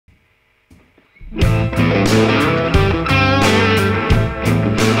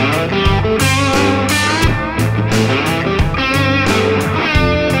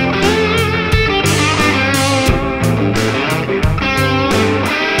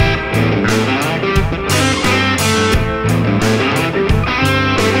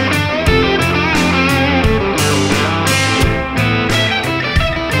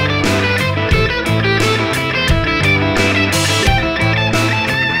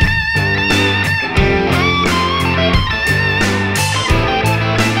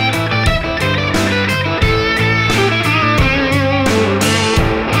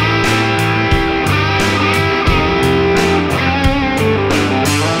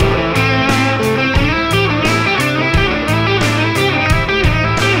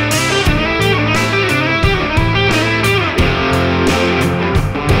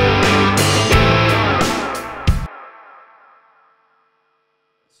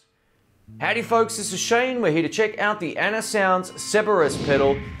Howdy folks, this is Shane. We're here to check out the Anasounds Cerberus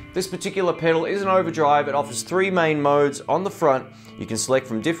pedal. This particular pedal is an overdrive. It offers 3 main modes on the front. You can select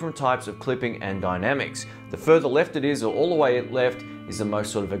from different types of clipping and dynamics. The further left it is, or all the way left, is the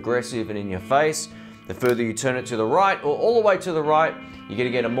most sort of aggressive and in your face. The further you turn it to the right, or all the way to the right, you're going to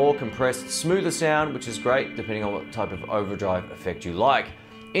get a more compressed, smoother sound, which is great depending on what type of overdrive effect you like.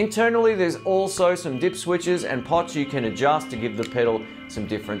 Internally, there's also some dip switches and pots you can adjust to give the pedal some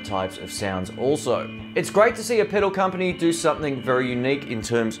different types of sounds also. It's great to see a pedal company do something very unique in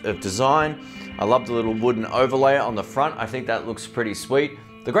terms of design. I love the little wooden overlay on the front. I think that looks pretty sweet.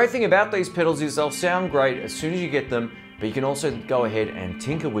 The great thing about these pedals is they'll sound great as soon as you get them, but you can also go ahead and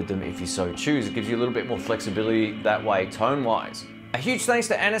tinker with them if you so choose. It gives you a little bit more flexibility that way tone-wise. A huge thanks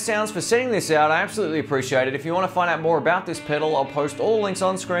to Anasounds for sending this out. I absolutely appreciate it. If you want to find out more about this pedal, I'll post all the links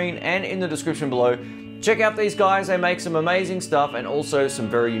on screen and in the description below. Check out these guys. They make some amazing stuff and also some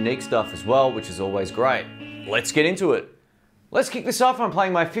very unique stuff as well, which is always great. Let's get into it. Let's kick this off. I'm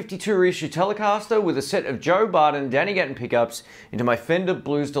playing my 52 reissue Telecaster with a set of Joe Barton Danny Gatton pickups into my Fender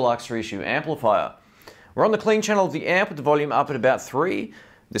Blues Deluxe reissue amplifier. We're on the clean channel of the amp with the volume up at about 3.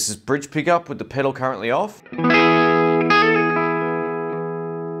 This is bridge pickup with the pedal currently off.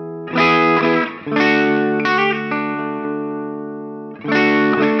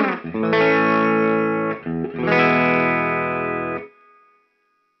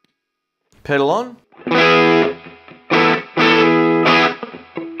 Pedal on.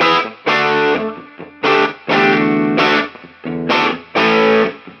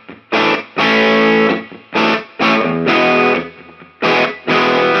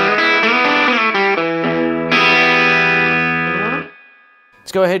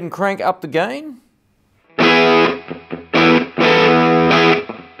 Let's go ahead and crank up the gain.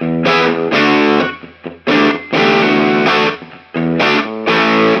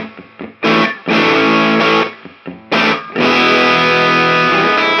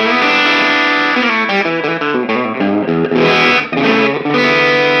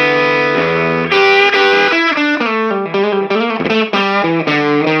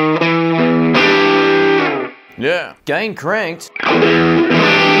 Yeah, gain cranked.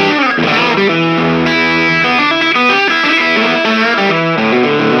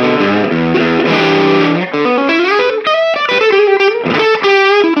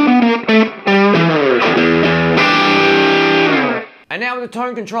 And now with the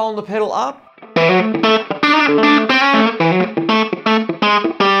tone control on the pedal up.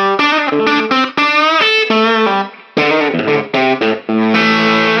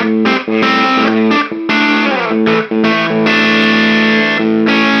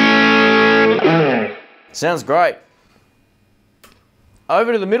 Sounds great.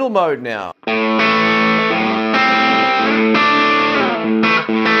 Over to the middle mode now.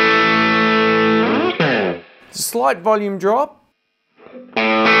 It's a slight volume drop.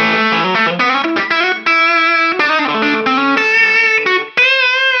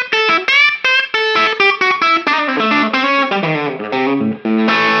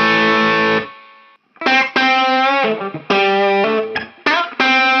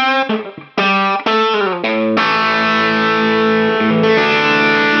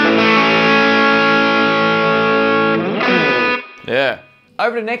 Yeah.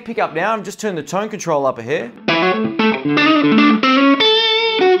 Over to neck pickup now. I've just turned the tone control up a hair.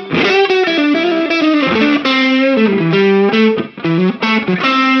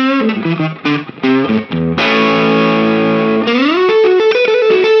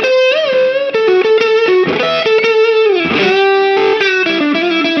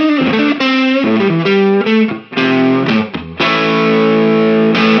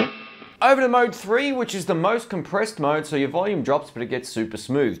 Over to mode 3, which is the most compressed mode, so your volume drops but it gets super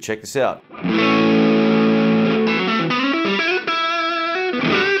smooth. Check this out.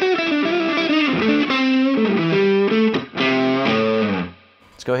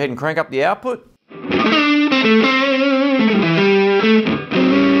 Let's go ahead and crank up the output.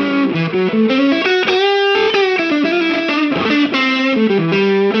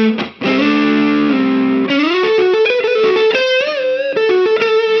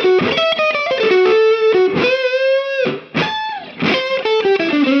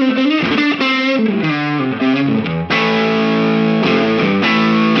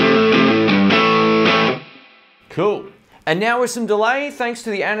 Cool. And now with some delay, thanks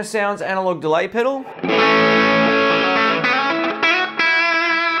to the Anasounds analog delay pedal.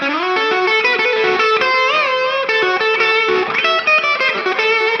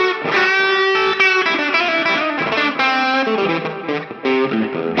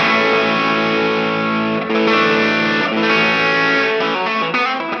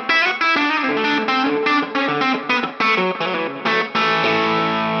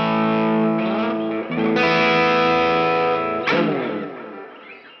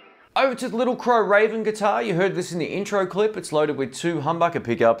 Over to the Little Crow Raven guitar. You heard this in the intro clip. It's loaded with 2 humbucker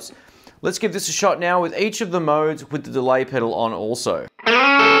pickups. Let's give this a shot now with each of the modes with the delay pedal on also.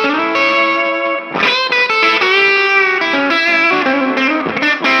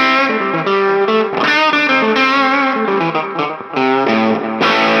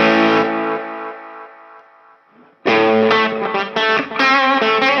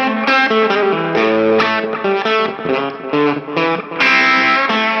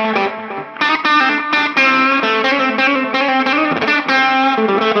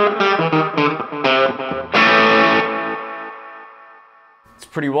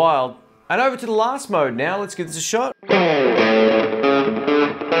 Pretty wild. And over to the last mode now, let's give this a shot.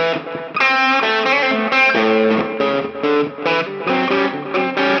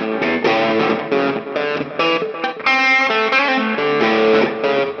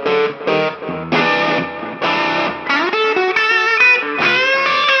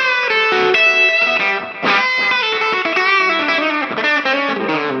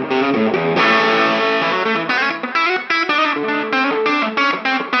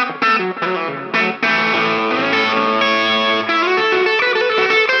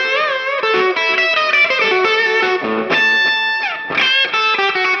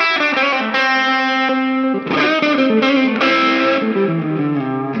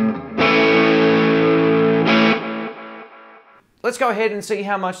 Let's go ahead and see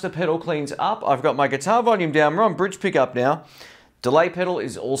how much the pedal cleans up. I've got my guitar volume down, we're on bridge pickup now. Delay pedal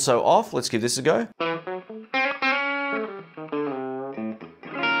is also off. Let's give this a go. A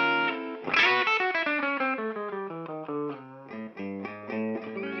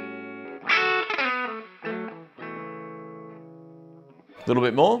little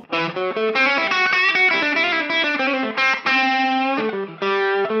bit more.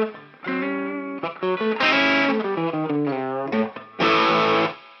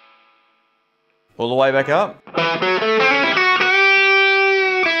 All the way back up.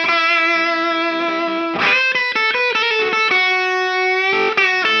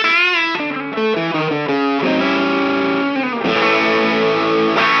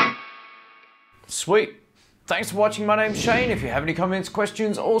 Sweet. Thanks for watching. My name's Shane. If you have any comments,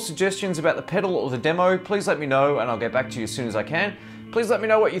 questions, or suggestions about the pedal or the demo, please let me know and I'll get back to you as soon as I can. Please let me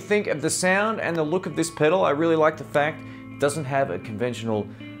know what you think of the sound and the look of this pedal. I really like the fact it doesn't have a conventional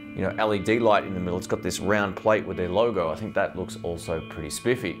LED light in the middle. It's got this round plate with their logo. I think that looks also pretty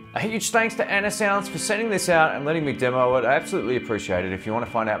spiffy. A huge thanks to Anasounds for sending this out and letting me demo it. I absolutely appreciate it. If you want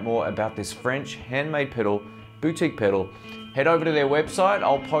to find out more about this French handmade pedal, boutique pedal, head over to their website.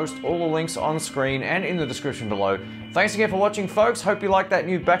 I'll post all the links on screen and in the description below. Thanks again for watching, folks. Hope you like that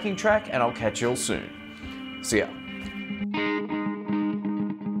new backing track and I'll catch you all soon. See ya.